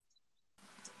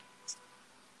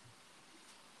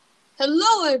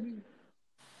Hello, everyone.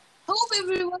 Hope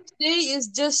everyone's day is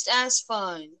just as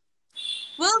fine.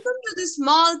 Welcome to this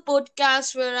small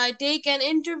podcast where I take an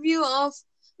interview of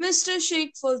Mr.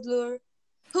 Sheikh Fazlur,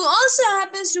 who also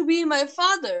happens to be my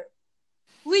father.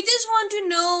 We just want to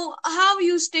know how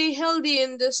you stay healthy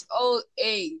in this old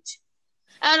age.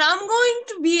 And I'm going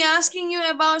to be asking you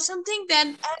about something that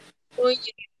is going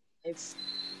in your life.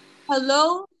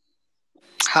 Hello,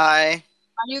 Hi.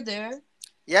 are you there?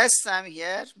 Yes, I'm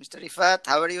here, Mr. Rifat.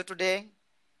 How are you today?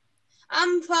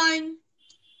 I'm fine.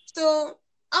 So,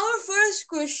 our first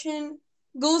question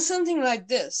goes something like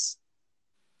this.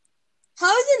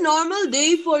 How is a normal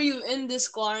day for you in this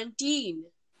quarantine?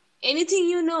 Anything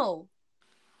you know?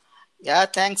 Yeah,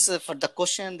 thanks for the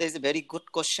question. This is a very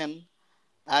good question.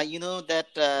 You know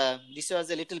that this was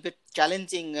a little bit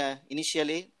challenging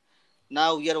initially.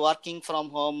 Now we are working from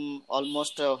home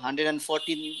almost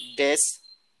 114 days.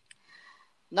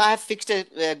 Now I have fixed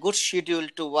a good schedule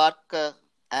to work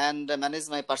and manage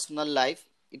my personal life.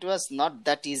 It was not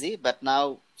that easy, but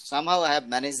now somehow I have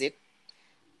managed it.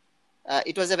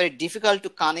 It was a very difficult to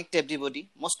connect everybody.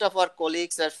 Most of our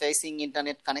colleagues are facing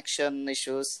internet connection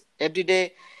issues. Every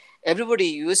day, everybody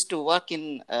used to work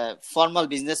in formal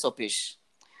business office.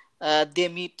 They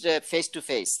meet face to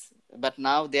face, but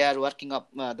now they are working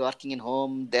in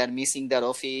home. They are missing their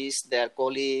office, their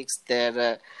colleagues,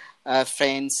 their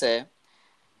friends.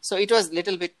 So it was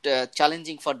little bit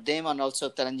challenging for them and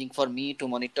also challenging for me to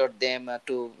monitor them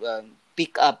to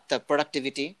pick up the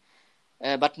productivity.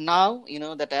 But now, you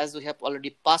know that as we have already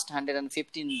passed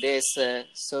 115 days,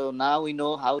 so now we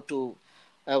know how to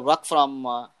work from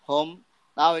home.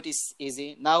 Now it is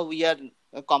easy. Now we are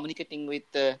communicating with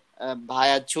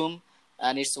via Zoom,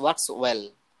 and it works well.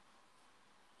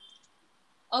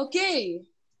 Okay.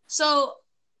 So,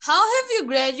 how have you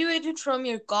graduated from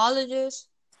your colleges?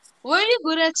 Were you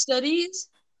good at studies?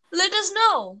 Let us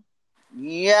know.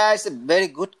 Yeah, it's a very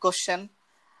good question.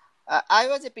 I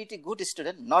was a pretty good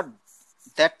student, not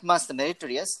that much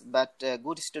meritorious, but a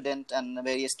good student and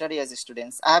very studious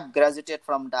students. I have graduated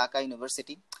from Dhaka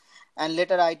University, and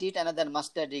later I did another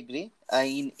master degree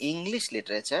in English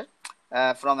literature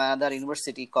from another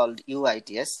university called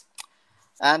UITS.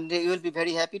 And you will be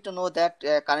very happy to know that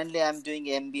currently I am doing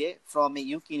MBA from a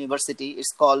UK university.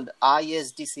 It's called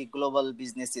ISDC Global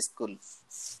Business School.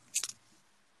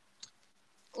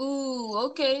 Ooh,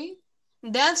 okay.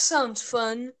 That sounds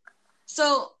fun.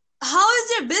 So, how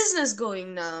is your business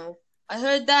going now? I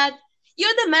heard that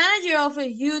you're the manager of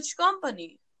a huge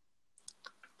company.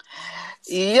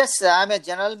 Yes, I'm a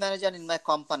general manager in my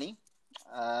company.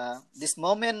 This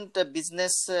moment,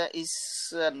 business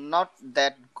is not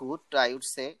that good, I would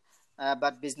say,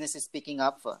 but business is picking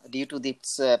up due to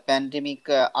this pandemic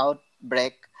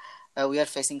outbreak. We are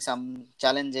facing some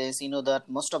challenges. You know that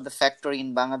most of the factory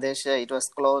in Bangladesh it was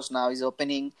closed. Now is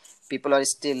opening. People are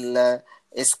still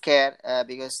scared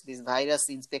because this virus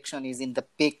inspection is in the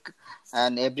peak,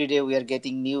 and every day we are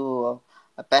getting new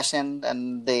patient,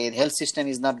 and the health system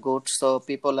is not good. So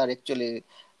people are actually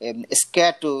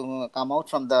scared to come out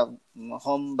from the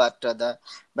home, but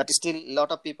still a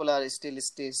lot of people are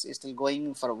still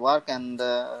going for work, and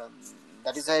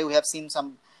that is why we have seen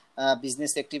some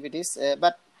business activities,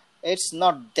 but it's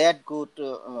not that good.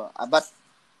 But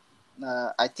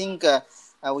I think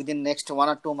within next 1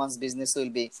 or 2 months, business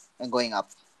will be going up.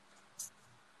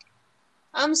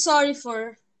 I'm sorry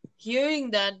for hearing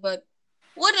that, but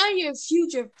what are your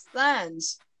future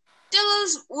plans? Tell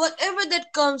us whatever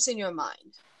that comes in your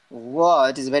mind. Wow,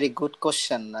 it is a very good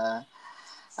question.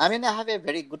 I mean, I have a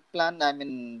very good plan. I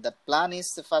mean, the plan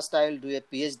is first I will do a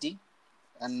PhD,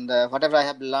 and whatever I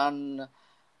have learned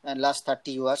in last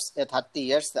 30 years,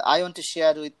 I want to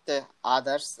share with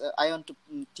others. I want to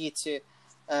teach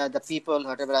the people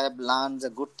whatever I have learned, the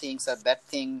good things or bad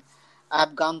thing. I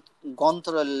have gone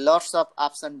through lots of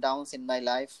ups and downs in my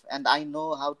life, and I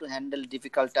know how to handle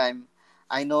difficult time.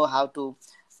 I know how to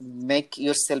make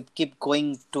yourself keep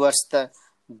going towards the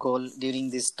goal during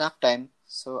this tough time.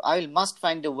 So I will must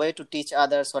find a way to teach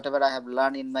others whatever I have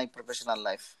learned in my professional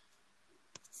life.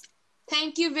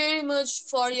 Thank you very much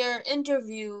for your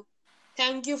interview.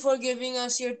 Thank you for giving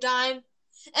us your time.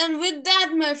 And with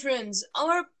that, my friends,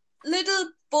 our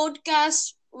little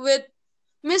podcast with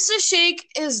Mr. Sheikh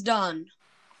is done.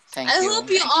 I Thank hope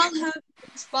you. you all have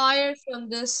been inspired from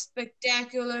this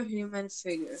spectacular human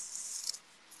figure.